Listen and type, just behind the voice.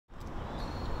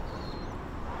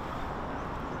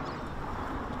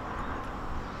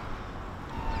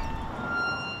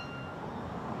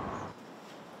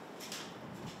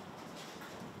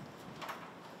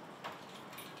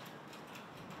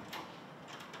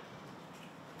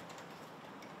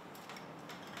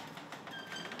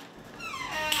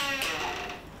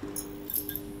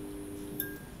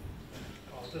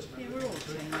Yeah, we're all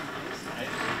team.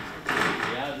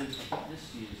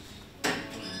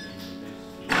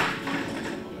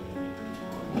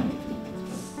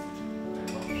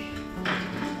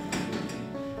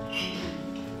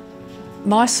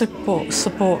 My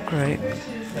support group,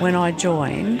 when I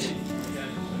joined,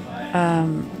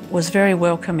 was very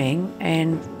welcoming,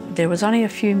 and there was only a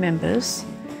few members,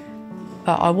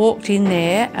 but I walked in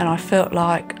there and I felt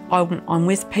like I'm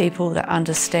with people that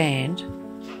understand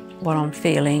what I'm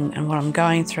feeling and what I'm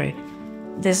going through.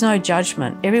 There's no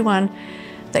judgment. Everyone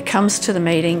that comes to the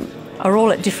meeting are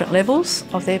all at different levels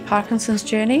of their Parkinson's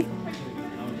journey.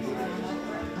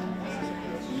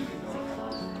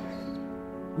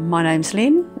 My name's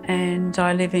Lyn and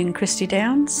I live in Christie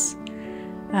Downs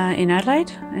in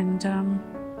Adelaide, and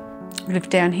lived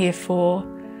down here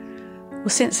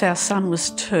since our son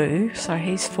was 2, so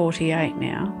he's 48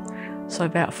 now, so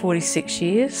about 46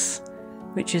 years,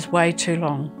 which is way too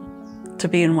long to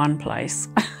be in one place.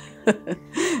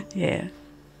 Yeah.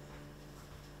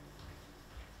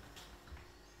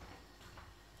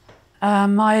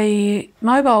 My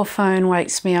mobile phone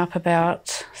wakes me up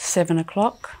about 7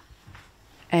 o'clock,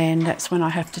 and that's when I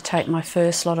have to take my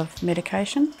first lot of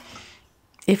medication.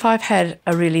 If I've had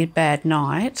a really bad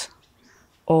night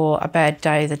or a bad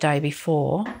day the day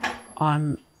before,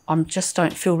 I'm just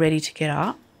don't feel ready to get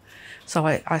up, so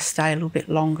I stay a little bit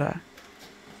longer.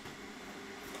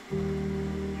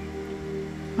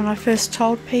 When I first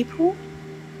told people,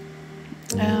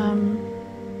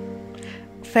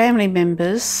 family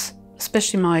members,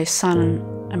 especially my son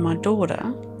and my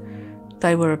daughter,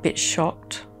 they were a bit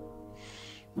shocked,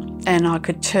 and I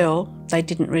could tell they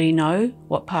didn't really know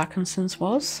what Parkinson's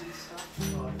was.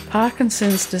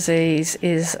 Parkinson's disease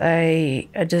is a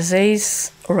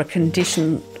disease or a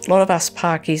condition. A lot of us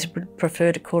Parkies would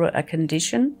prefer to call it a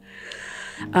condition.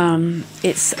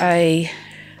 It's a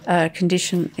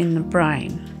condition in the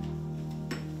brain.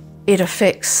 It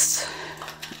affects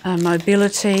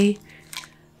mobility,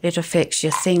 it affects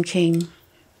your thinking.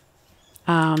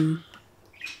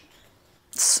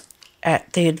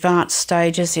 At the advanced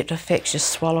stages, it affects your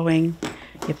swallowing,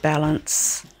 your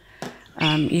balance,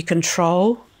 your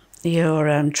control,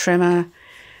 your tremor,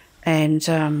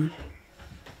 and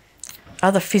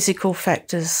other physical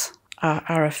factors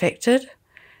are affected.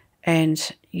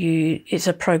 And it's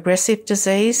a progressive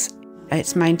disease.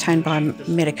 It's maintained by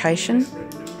medication.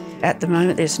 At the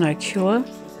moment, there's no cure.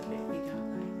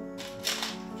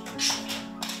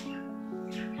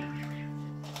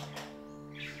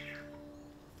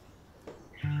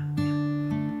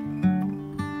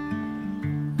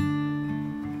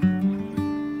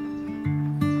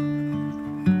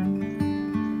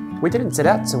 We didn't set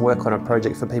out to work on a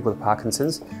project for people with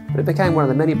Parkinson's, but it became one of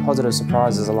the many positive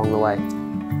surprises along the way.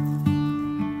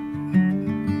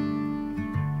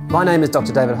 My name is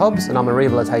Dr. David Hobbs, and I'm a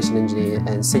rehabilitation engineer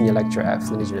and senior lecturer at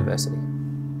Flinders University.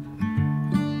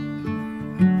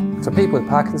 For people with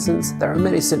Parkinson's, there are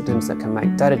many symptoms that can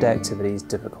make day-to-day activities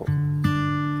difficult.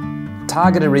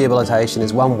 Targeted rehabilitation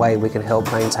is one way we can help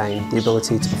maintain the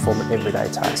ability to perform everyday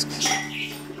tasks.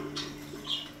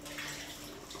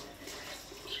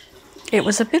 It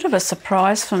was a bit of a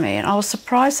surprise for me, and I was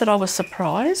surprised that I was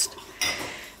surprised,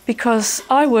 because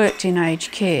I worked in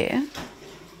aged care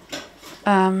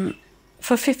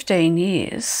for 15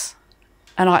 years,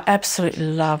 and I absolutely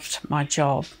loved my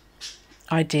job.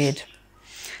 I did.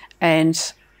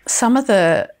 And some of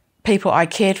the people I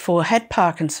cared for had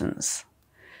Parkinson's,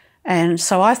 and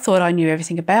so I thought I knew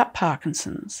everything about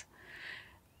Parkinson's.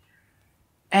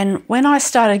 And when I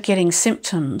started getting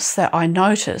symptoms that I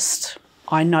noticed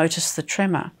the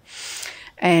tremor,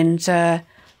 and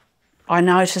I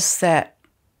noticed that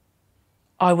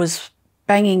I was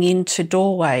banging into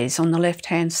doorways on the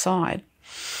left-hand side,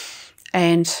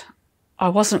 and I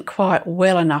wasn't quite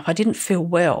well enough. I didn't feel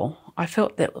well. I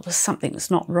felt that there was something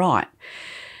that's not right.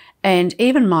 And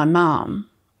even my mum,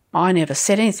 I never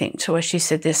said anything to her. She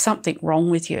said, "There's something wrong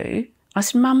with you." I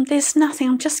said, "Mum, there's nothing.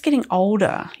 I'm just getting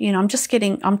older. You know,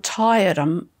 I'm tired.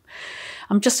 I'm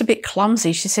just a bit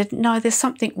clumsy." She said, "No, there's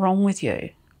something wrong with you."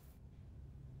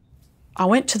 I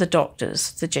went to the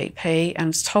doctors, the GP,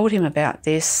 and told him about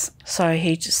this, so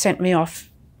he just sent me off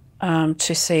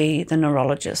to see the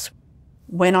neurologist.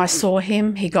 When I saw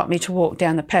him, he got me to walk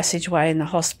down the passageway in the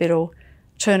hospital,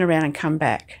 turn around and come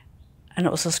back. And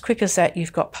it was as quick as that,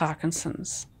 "You've got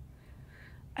Parkinson's."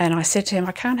 And I said to him,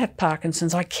 "I can't have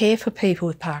Parkinson's. I care for people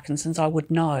with Parkinson's. I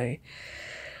would know,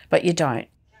 but you don't."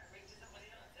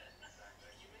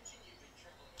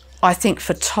 I think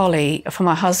for Tolly, for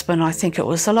my husband, I think it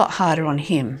was a lot harder on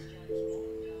him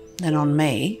than on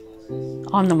me.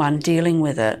 I'm the one dealing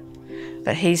with it.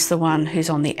 but he's the one who's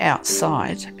on the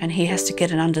outside and he has to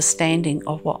get an understanding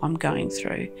of what I'm going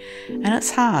through. And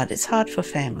it's hard for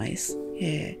families,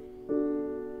 yeah.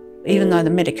 Even though the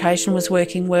medication was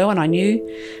working well and I knew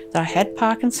that I had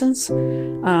Parkinson's,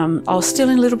 I was still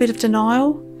in a little bit of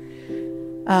denial.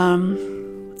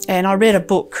 And I read a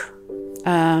book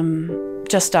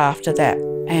just after that,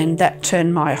 and that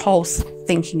turned my whole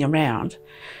thinking around.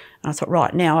 And I thought,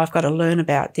 right, now I've got to learn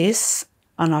about this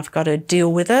and I've got to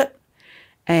deal with it.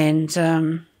 And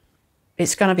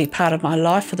it's going to be part of my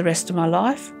life for the rest of my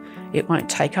life. It won't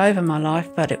take over my life,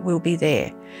 but it will be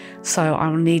there. So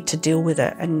I'll need to deal with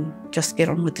it and just get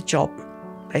on with the job,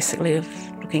 basically, of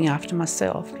looking after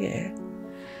myself, yeah.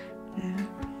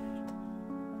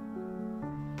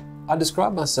 I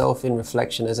describe myself in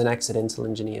reflection as an accidental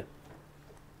engineer.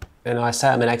 And I say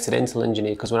I'm an accidental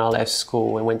engineer because when I left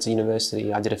school and went to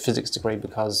university, I did a physics degree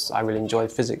because I really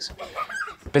enjoyed physics.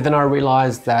 But then I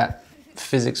realised that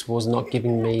physics was not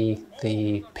giving me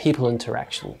the people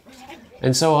interaction.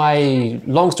 And so I,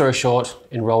 long story short,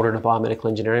 enrolled in a biomedical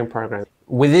engineering program.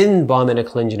 Within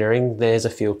biomedical engineering, there's a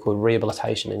field called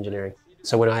rehabilitation engineering.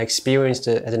 So when I experienced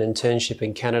it as an internship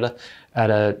in Canada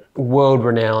at a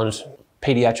world-renowned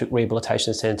paediatric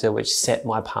rehabilitation centre, which set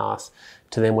my path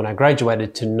to then when I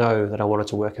graduated to know that I wanted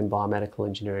to work in biomedical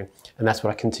engineering. And that's what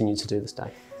I continue to do this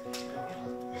day.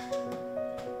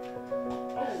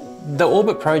 The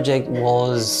Orbit project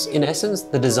was, in essence,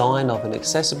 the design of an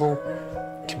accessible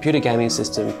computer gaming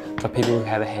system for people who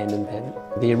have a hand impairment.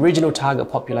 The original target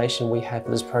population we had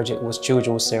for this project was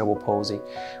children with cerebral palsy,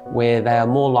 where they are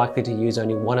more likely to use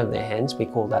only one of their hands, we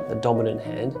call that the dominant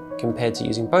hand, compared to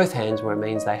using both hands, where it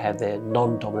means they have their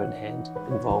non-dominant hand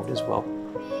involved as well.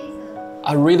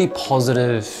 A really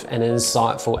positive and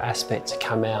insightful aspect to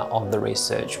come out of the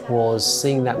research was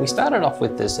seeing that we started off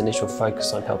with this initial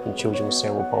focus on helping children with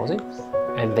cerebral palsy,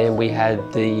 and then we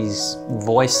had these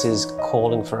voices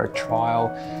calling for a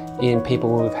trial in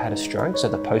people who've had a stroke, so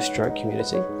the post-stroke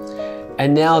community.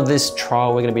 And now this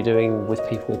trial we're going to be doing with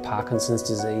people with Parkinson's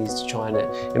disease to try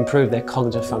and improve their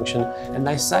cognitive function. And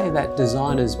they say that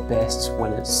design is best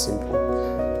when it's simple.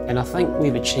 And I think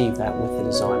we've achieved that with the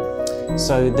design.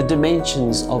 So the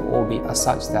dimensions of Orby are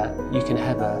such that you can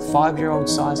have a 5-year-old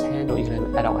size hand or you can have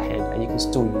an adult hand and you can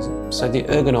still use it. So the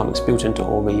ergonomics built into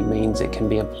Orby means it can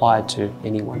be applied to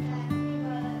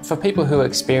anyone. For people who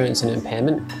experience an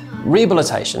impairment,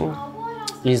 rehabilitation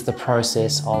is the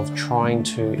process of trying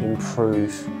to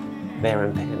improve their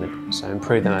impairment. So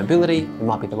improve their mobility, it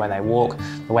might be the way they walk,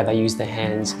 the way they use their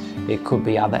hands, it could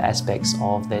be other aspects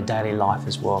of their daily life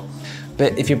as well.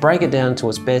 But if you break it down to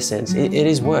its bare sense, it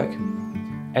is work.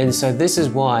 And so this is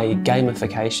why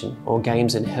gamification or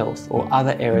games in health or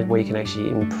other areas where you can actually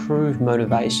improve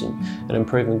motivation and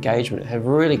improve engagement have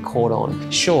really caught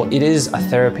on. Sure, it is a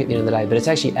therapy at the end of the day, but it's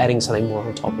actually adding something more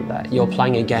on top of that. You're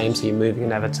playing a game, so you're moving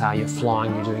an avatar, you're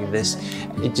flying, you're doing this.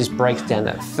 It just breaks down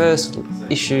that first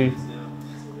issue,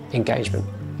 engagement,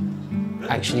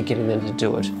 actually getting them to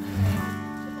do it.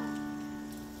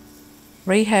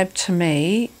 Rehab to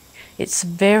me, it's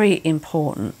very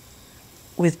important.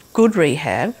 With good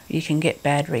rehab, you can get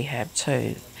bad rehab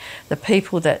too. The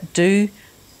people that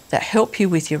help you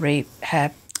with your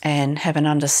rehab and have an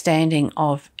understanding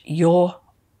of your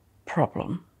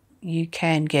problem, you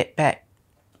can get back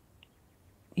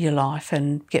your life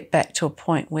and get back to a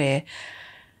point where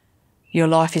your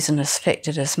life isn't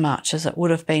affected as much as it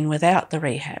would have been without the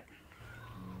rehab.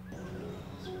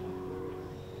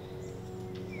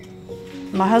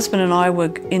 My husband and I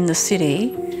were in the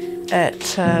city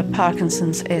at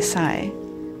Parkinson's SA,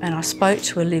 and I spoke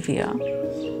to Olivia,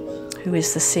 who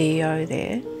is the CEO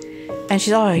there, and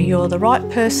she said, "Oh, you're the right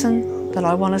person that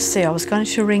I want to see. I was going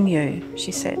to ring you,"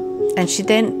 she said. And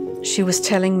she was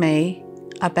telling me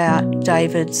about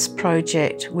David's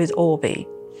project with Orby.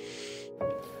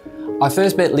 I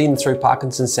first met Lyn through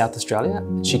Parkinson's South Australia.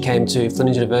 She came to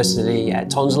Flinders University at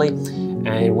Tonsley,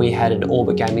 and we had an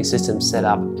Orbit gaming system set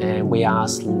up, and we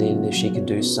asked Lyn if she could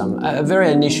do a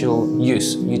very initial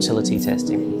utility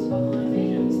testing.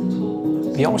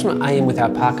 The ultimate aim with our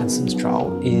Parkinson's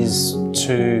trial is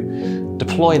to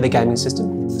deploy the gaming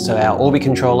system, so our Orby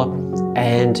controller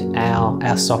and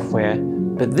our software,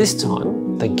 but this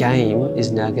time the game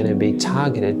is now going to be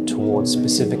targeted towards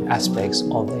specific aspects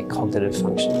of their cognitive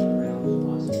function.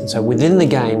 And so within the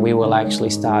game we will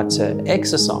actually start to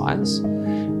exercise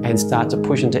and start to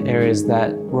push into areas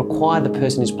that require the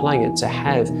person who's playing it to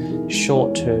have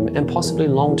short-term and possibly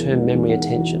long-term memory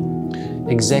attention,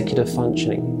 executive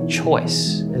functioning,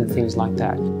 choice, and things like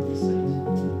that.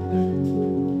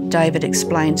 David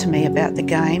explained to me about the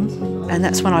game, and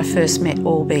that's when I first met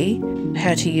Orby.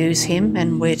 how to use him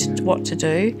and what to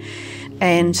do.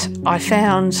 And I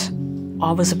found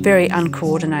I was very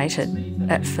uncoordinated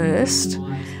at first,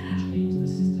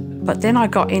 but then I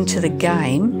got into the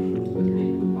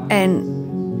game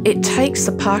and it takes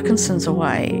the Parkinson's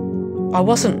away. I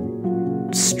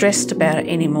wasn't stressed about it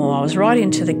anymore. I was right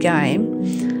into the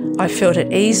game. I felt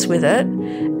at ease with it,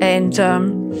 and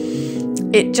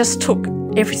it just took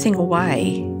everything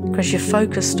away because you're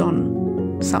focused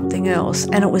on something else,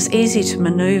 and it was easy to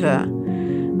manoeuvre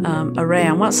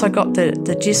around. Once I got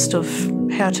the gist of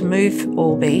how to move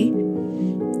Orby,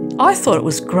 I thought it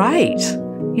was great.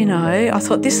 You know, I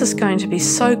thought this is going to be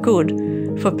so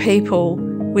good for people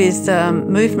with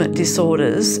movement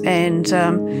disorders, and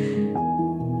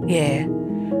yeah,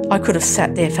 I could have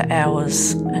sat there for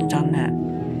hours and done that.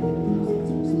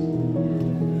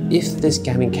 If this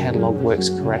gaming catalogue works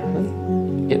correctly,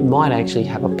 it might actually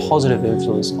have a positive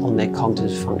influence on their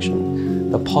cognitive function.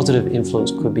 The positive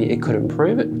influence could be it could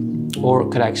improve it, or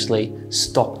it could actually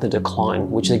stop the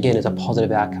decline, which again is a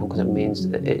positive outcome because it means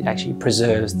that it actually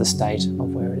preserves the state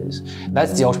of where it is.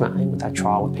 That's the ultimate aim with that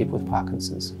trial with people with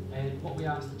Parkinson's. And what we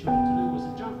asked the children to do was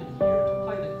to jump in here to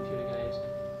play the computer games.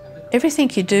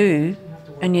 Everything you do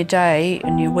in your day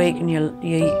and your week and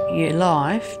your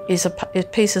life is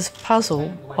pieces of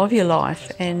puzzle of your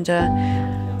life, and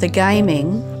the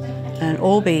gaming and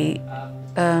Orby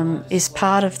is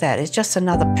part of that. It's just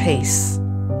another piece.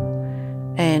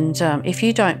 And if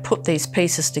you don't put these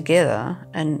pieces together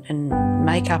and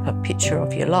make up a picture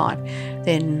of your life,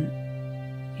 then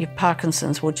your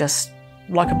Parkinson's will just,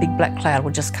 like a big black cloud,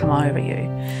 will just come over you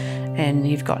and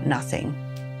you've got nothing.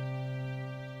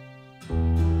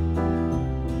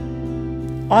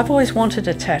 I've always wanted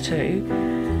a tattoo,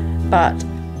 but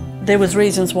there was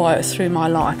reasons why through my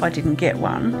life I didn't get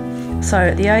one. So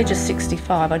at the age of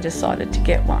 65, I decided to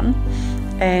get one,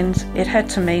 and it had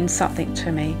to mean something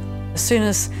to me. As soon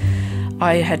as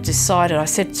I had decided, I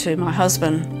said to my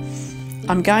husband,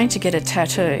 I'm going to get a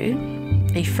tattoo.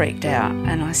 He freaked out,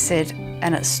 and I said,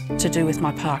 and it's to do with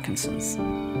my Parkinson's.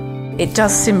 It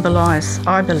does symbolise,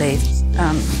 I believe,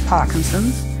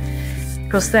 Parkinson's,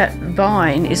 because that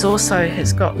vine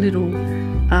has got little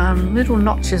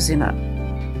notches in it,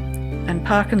 and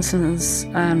Parkinson's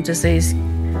disease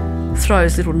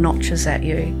throws little notches at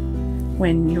you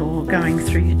when you're going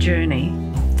through your journey.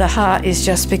 The heart is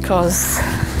just because,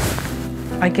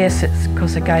 I guess it's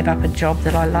because I gave up a job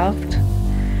that I loved,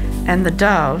 and the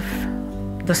dove,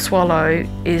 the swallow,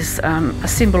 is a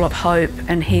symbol of hope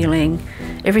and healing,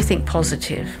 everything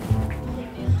positive.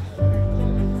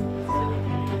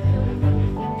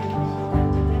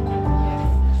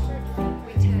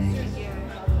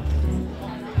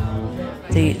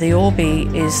 The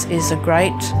Orby is a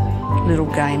great little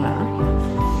gamer.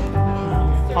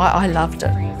 I loved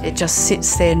it. It just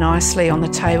sits there nicely on the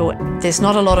table. There's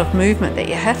not a lot of movement that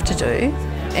you have to do,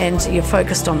 and you're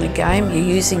focused on the game, you're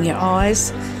using your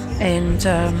eyes, and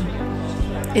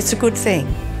it's a good thing,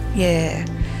 yeah.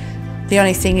 The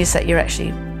only thing is that you're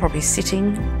actually probably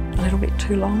sitting a little bit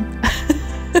too long.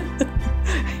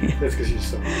 That's because you're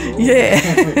so old.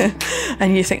 Yeah.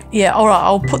 And you think, yeah, all right,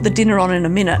 I'll put the dinner on in a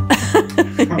minute.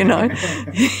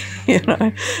 you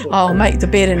know, I'll make the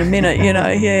bed in a minute,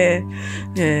 yeah.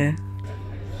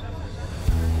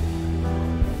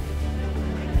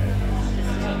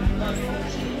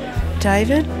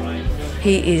 David,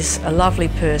 he is a lovely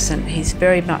person. He's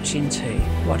very much into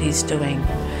what he's doing,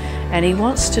 and he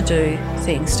wants to do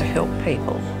things to help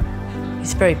people.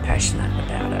 He's very passionate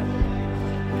about it.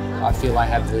 I feel I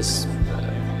have this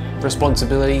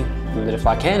responsibility that if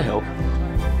I can help,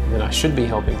 then I should be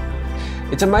helping.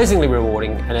 It's amazingly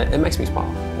rewarding, and it makes me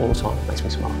smile all the time. It makes me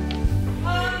smile.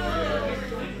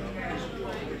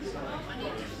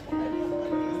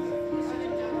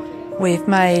 We've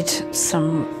made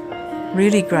some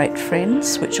really great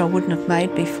friends, which I wouldn't have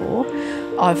made before.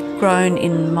 I've grown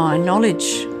in my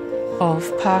knowledge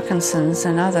of Parkinson's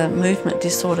and other movement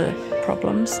disorder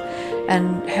problems,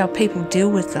 and how people deal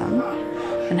with them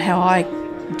and how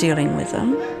I'm dealing with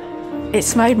them.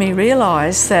 It's made me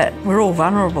realise that we're all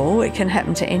vulnerable. It can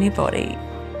happen to anybody.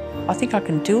 I think I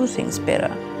can deal with things better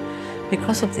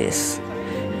because of this.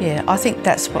 Yeah, I think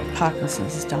that's what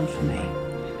Parkinson's has done for me.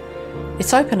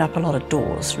 It's opened up a lot of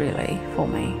doors, really, for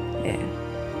me,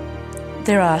 yeah.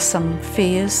 There are some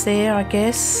fears there, I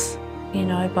guess,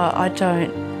 but I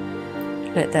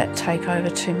don't let that take over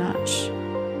too much.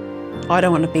 I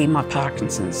don't want to be my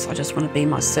Parkinson's. I just want to be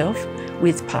myself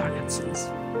with Parkinson's.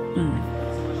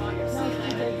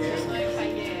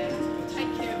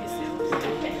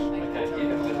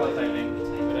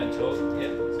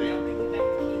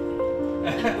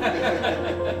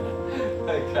 Okay,